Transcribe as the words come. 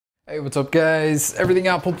Hey, what's up guys? Everything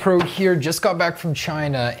Apple Pro here. Just got back from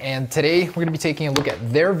China and today we're gonna be taking a look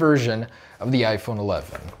at their version of the iPhone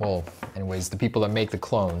 11. Well, anyways, the people that make the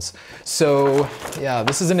clones. So yeah,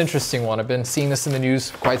 this is an interesting one. I've been seeing this in the news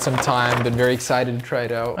for quite some time. Been very excited to try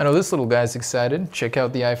it out. I know this little guy's excited. Check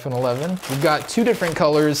out the iPhone 11. We've got two different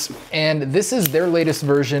colors and this is their latest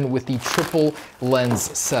version with the triple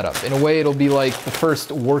lens setup. In a way, it'll be like the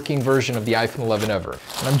first working version of the iPhone 11 ever.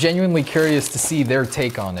 And I'm genuinely curious to see their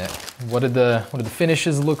take on it. What do the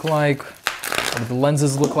finishes look like? What do the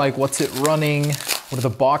lenses look like? What's it running? What do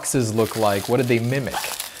the boxes look like? What did they mimic?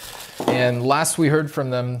 And last we heard from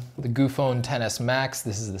them, the Goophone XS Max.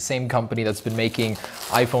 This is the same company that's been making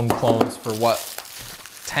iPhone clones for what,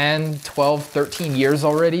 10, 12, 13 years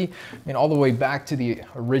already? I mean, all the way back to the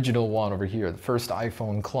original one over here, the first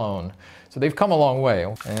iPhone clone. So they've come a long way.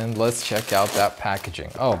 And let's check out that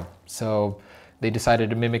packaging. Oh, so they decided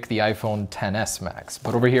to mimic the iPhone XS Max.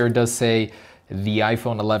 But over here it does say the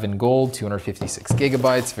iPhone 11 Gold, 256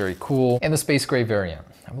 gigabytes, very cool. And the space gray variant.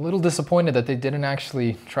 I'm a little disappointed that they didn't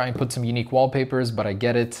actually try and put some unique wallpapers, but I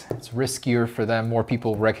get it. It's riskier for them. More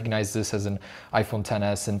people recognize this as an iPhone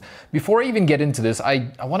XS. And before I even get into this, I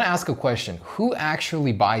wanna ask a question. Who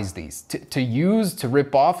actually buys these? To use, to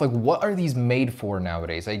rip off? Like, what are these made for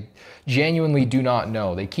nowadays? I genuinely do not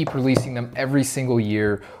know. They keep releasing them every single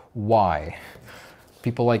year. Why?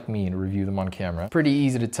 People like me to review them on camera. Pretty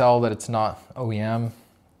easy to tell that it's not OEM.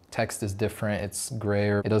 Text is different, it's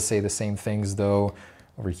grayer. It does say the same things though.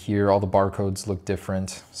 Over here, all the barcodes look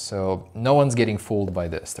different. So no one's getting fooled by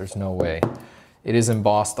this, there's no way. It is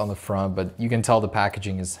embossed on the front, but you can tell the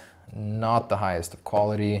packaging is not the highest of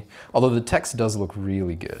quality. Although the text does look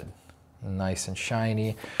really good. Nice and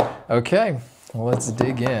shiny. Okay, well, let's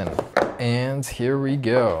dig in. And here we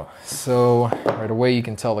go. So right away you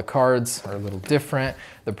can tell the cards are a little different.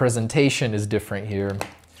 The presentation is different here.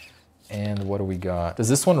 And what do we got? Does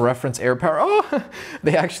this one reference AirPower? Oh,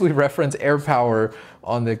 they actually reference AirPower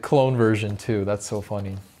on the clone version too. That's so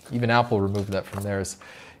funny. Even Apple removed that from theirs.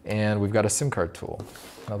 And we've got a SIM card tool.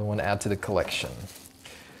 Another one to add to the collection.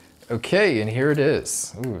 Okay, and here it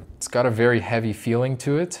is. Ooh, it's got a very heavy feeling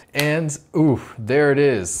to it. And ooh, there it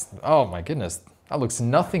is. Oh my goodness. That looks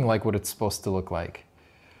nothing like what it's supposed to look like.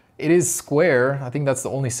 It is square. I think that's the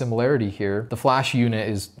only similarity here. The flash unit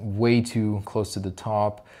is way too close to the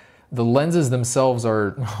top. The lenses themselves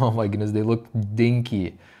are, oh my goodness, they look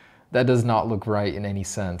dinky. That does not look right in any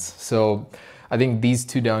sense. So I think these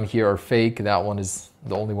two down here are fake. That one is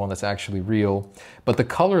the only one that's actually real. But the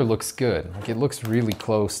color looks good. Like, it looks really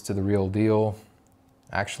close to the real deal.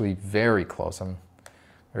 Actually very close. I'm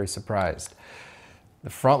very surprised. The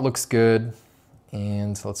front looks good.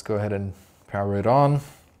 And let's go ahead and power it on.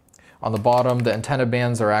 On the bottom, the antenna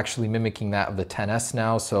bands are actually mimicking that of the XS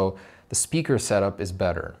now, so the speaker setup is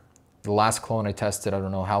better. The last clone I tested, I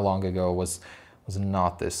don't know how long ago, was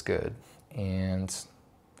not this good. And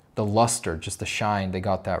the luster, just the shine, they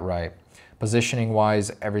got that right. Positioning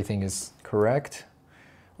wise, everything is correct.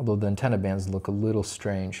 Although the antenna bands look a little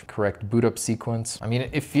strange. Correct boot up sequence. I mean,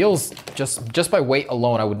 it feels, just by weight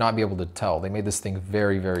alone, I would not be able to tell. They made this thing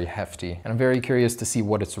very, very hefty. And I'm very curious to see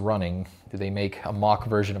what it's running. Do they make a mock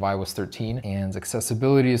version of iOS 13? And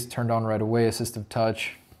accessibility is turned on right away, assistive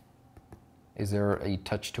touch. Is there a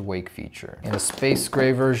touch to wake feature? In the space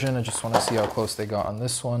gray version, I just want to see how close they got on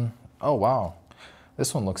this one. Oh, wow.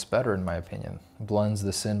 This one looks better in my opinion. Blends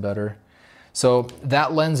this in better. So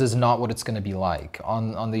that lens is not what it's going to be like.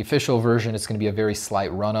 On the official version, it's going to be a very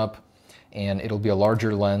slight run-up, and it'll be a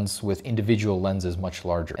larger lens with individual lenses much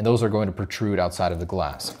larger. And those are going to protrude outside of the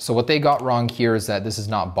glass. So what they got wrong here is that this is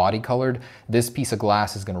not body colored. This piece of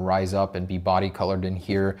glass is going to rise up and be body colored in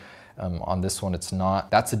here. On this one, it's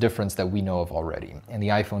not. That's a difference that we know of already. And the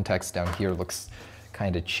iPhone text down here looks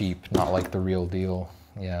kind of cheap, not like the real deal.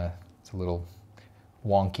 Yeah, it's a little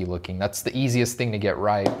wonky looking. That's the easiest thing to get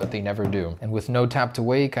right, but they never do. And with no tap to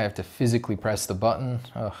wake, I have to physically press the button.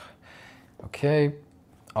 Ugh. Okay,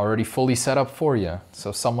 already fully set up for you.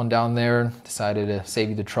 So someone down there decided to save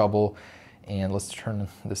you the trouble, and let's turn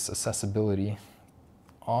this accessibility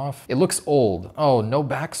off. It looks old. Oh, no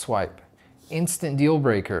back swipe. Instant deal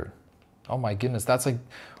breaker. Oh my goodness, that's like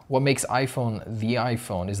what makes iPhone the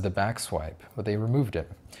iPhone is the back swipe, but they removed it.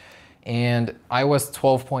 And iOS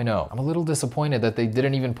 12.0. I'm a little disappointed that they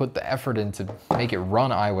didn't even put the effort in to make it run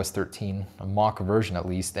iOS 13, a mock version at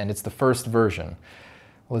least, and it's the first version.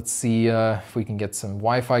 Let's see if we can get some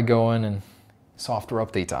Wi-Fi going and software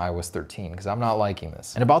update to iOS 13, because I'm not liking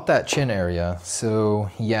this. And about that chin area, so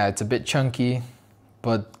yeah, it's a bit chunky,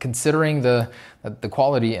 But considering the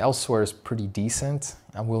quality elsewhere is pretty decent,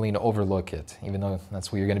 I'm willing to overlook it, even though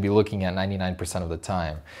that's what you're going to be looking at 99% of the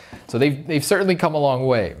time. So they've certainly come a long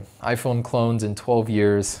way. iPhone clones in 12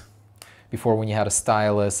 years, before when you had a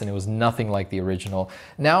stylus and it was nothing like the original.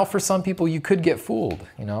 Now for some people you could get fooled,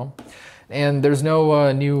 you know? And there's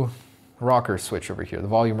no new rocker switch over here. The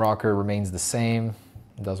volume rocker remains the same.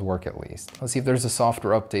 It does work at least. Let's see if there's a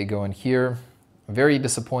software update going here. I'm very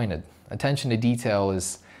disappointed. Attention to detail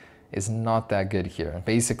is not that good here.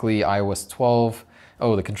 Basically iOS 12.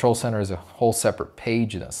 Oh, the control center is a whole separate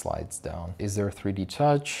page that slides down. Is there a 3D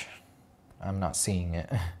touch? I'm not seeing it.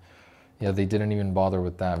 Yeah, they didn't even bother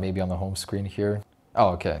with that. Maybe on the home screen here. Oh,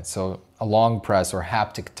 okay. So a long press or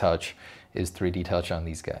haptic touch is 3D touch on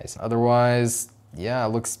these guys. Otherwise, yeah, it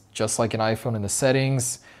looks just like an iPhone in the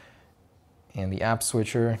settings. And the app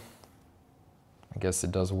switcher, I guess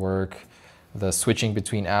it does work. The switching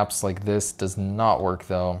between apps like this does not work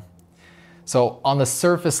though. So on the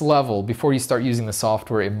surface level, before you start using the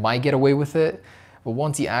software, it might get away with it, but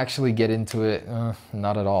once you actually get into it,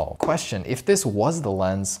 not at all. Question, if this was the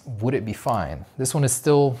lens, would it be fine? This one is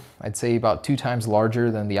still, I'd say, about 2 times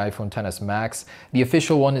larger than the iPhone XS Max. The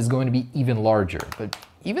official one is going to be even larger, but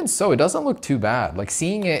even so, it doesn't look too bad. Like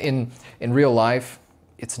seeing it in real life,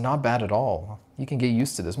 it's not bad at all. You can get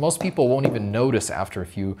used to this. Most people won't even notice after a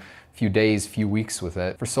few days, few weeks with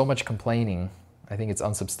it. For so much complaining, I think it's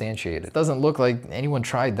unsubstantiated. It doesn't look like anyone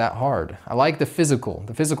tried that hard. I like the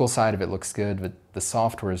physical side of it looks good, but the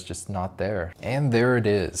software is just not there. And there it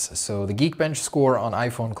is. So the Geekbench score on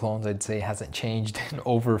iPhone clones, I'd say, hasn't changed in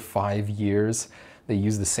over 5 years. They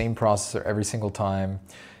use the same processor every single time.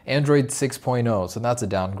 Android 6.0, so that's a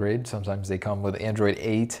downgrade. Sometimes they come with Android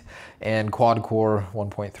 8 and quad-core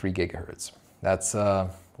 1.3 gigahertz. That's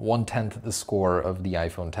 1/10 the score of the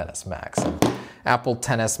iPhone XS Max. Apple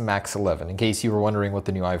XS Max 11, in case you were wondering what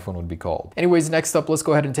the new iPhone would be called. Anyways, next up, let's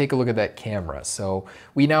go ahead and take a look at that camera. So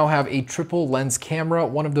we now have a triple lens camera,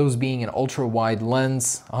 one of those being an ultra wide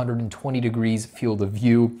lens, 120 degrees field of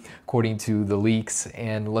view, according to the leaks.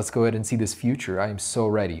 And let's go ahead and see this feature. I am so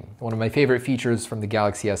ready. One of my favorite features from the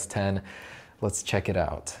Galaxy S10. Let's check it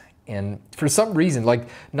out. And for some reason, like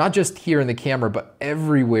not just here in the camera, but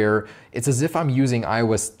everywhere, it's as if I'm using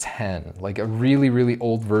iOS 10, like a really, really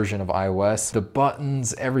old version of iOS. The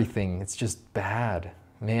buttons, everything, it's just bad.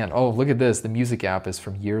 Man, oh, look at this. The music app is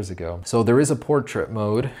from years ago. So there is a portrait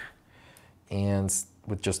mode and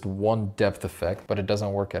with just one depth effect, but it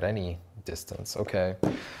doesn't work at any distance. Okay.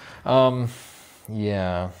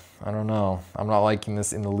 Yeah, I don't know. I'm not liking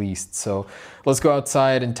this in the least. So let's go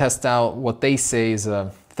outside and test out what they say is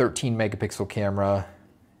a 13 megapixel camera.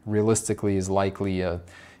 Realistically is likely a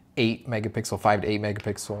 8 megapixel, 5 to 8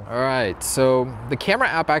 megapixel. All right, so the camera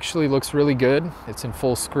app actually looks really good. It's in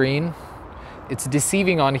full screen. It's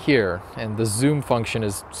deceiving on here, and the zoom function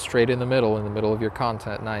is straight in the middle of your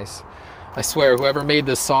content. Nice. I swear, whoever made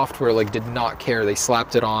this software like did not care. They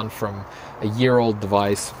slapped it on from a year-old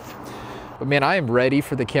device. But man, I am ready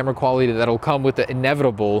for the camera quality that'll come with the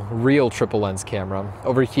inevitable real triple lens camera.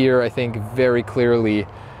 Over here, I think very clearly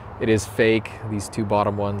it is fake, these 2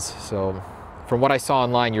 bottom ones. So from what I saw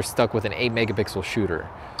online, you're stuck with an 8 megapixel shooter.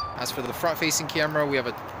 As for the front facing camera, we have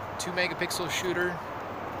a 2 megapixel shooter.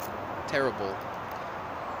 Terrible.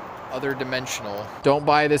 Other dimensional. Don't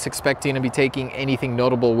buy this expecting to be taking anything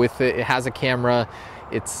notable with it. It has a camera.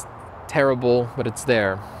 It's terrible, but it's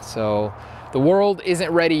there. So the world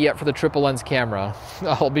isn't ready yet for the triple lens camera.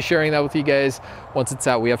 I'll be sharing that with you guys once it's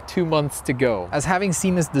out. We have 2 months to go. As having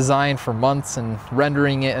seen this design for months and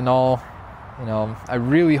rendering it and all, you know, I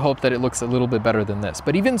really hope that it looks a little bit better than this.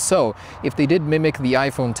 But even so, if they did mimic the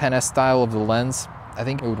iPhone XS style of the lens, I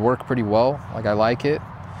think it would work pretty well. Like, I like it.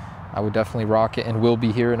 I would definitely rock it and will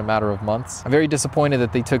be here in a matter of months. I'm very disappointed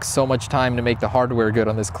that they took so much time to make the hardware good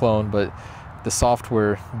on this clone, but the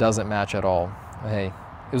software doesn't match at all. Hey.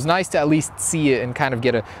 It was nice to at least see it and kind of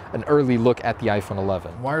get an early look at the iPhone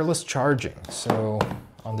 11. Wireless charging. So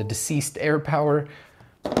on the deceased AirPower,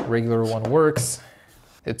 regular one works.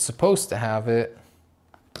 It's supposed to have it.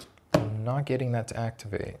 I'm not getting that to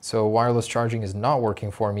activate. So wireless charging is not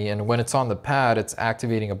working for me. And when it's on the pad, it's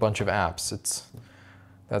activating a bunch of apps.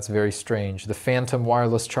 That's very strange. The phantom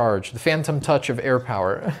wireless charge, the phantom touch of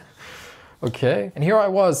AirPower. Okay. And here I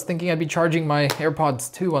was thinking I'd be charging my AirPods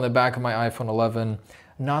 2 on the back of my iPhone 11.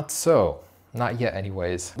 Not so, not yet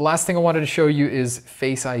anyways. The last thing I wanted to show you is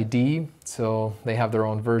Face ID. So they have their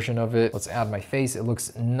own version of it. Let's add my face. It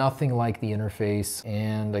looks nothing like the interface.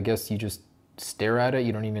 And I guess you just stare at it.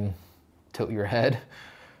 You don't even tilt your head.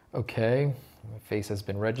 Okay, my face has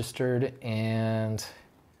been registered and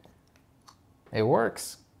it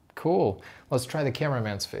works. Cool. Let's try the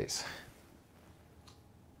cameraman's face.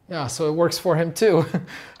 Yeah, so it works for him too.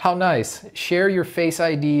 How nice. Share your Face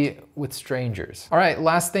ID with strangers. All right,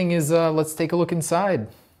 last thing is let's take a look inside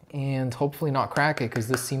and hopefully not crack it because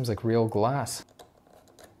this seems like real glass.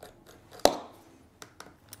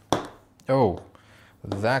 Oh,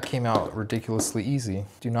 that came out ridiculously easy.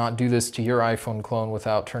 Do not do this to your iPhone clone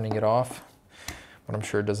without turning it off, but I'm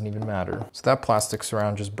sure it doesn't even matter. So that plastic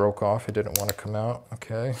surround just broke off. It didn't want to come out,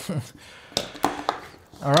 okay.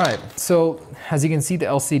 All right, so as you can see, the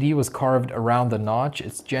LCD was carved around the notch.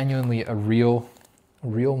 It's genuinely a real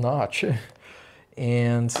notch.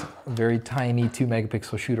 And a very tiny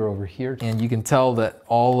 2-megapixel shooter over here. And you can tell that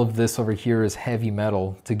all of this over here is heavy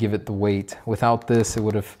metal to give it the weight. Without this, it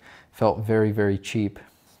would have felt very, very cheap.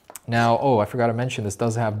 Now, oh, I forgot to mention, this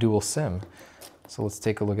does have dual SIM. So let's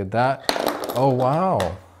take a look at that. Oh,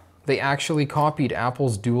 wow. They actually copied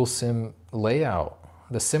Apple's dual SIM layout.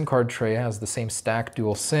 The SIM card tray has the same stack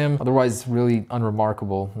dual SIM. Otherwise, really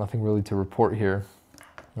unremarkable. Nothing really to report here.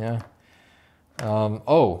 Yeah.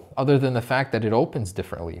 Oh, other than the fact that it opens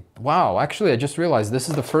differently. Wow, actually, I just realized this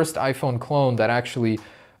is the first iPhone clone that actually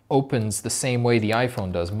opens the same way the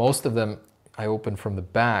iPhone does. Most of them I open from the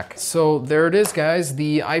back. So there it is, guys,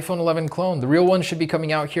 the iPhone 11 clone. The real one should be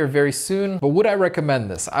coming out here very soon. But would I recommend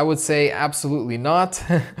this? I would say absolutely not.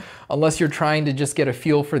 Unless you're trying to just get a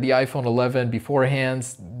feel for the iPhone 11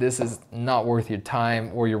 beforehand, this is not worth your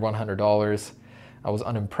time or your $100. I was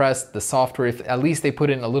unimpressed. The software, if at least they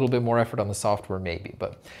put in a little bit more effort on the software, maybe.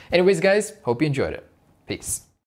 But anyways, guys, hope you enjoyed it. Peace.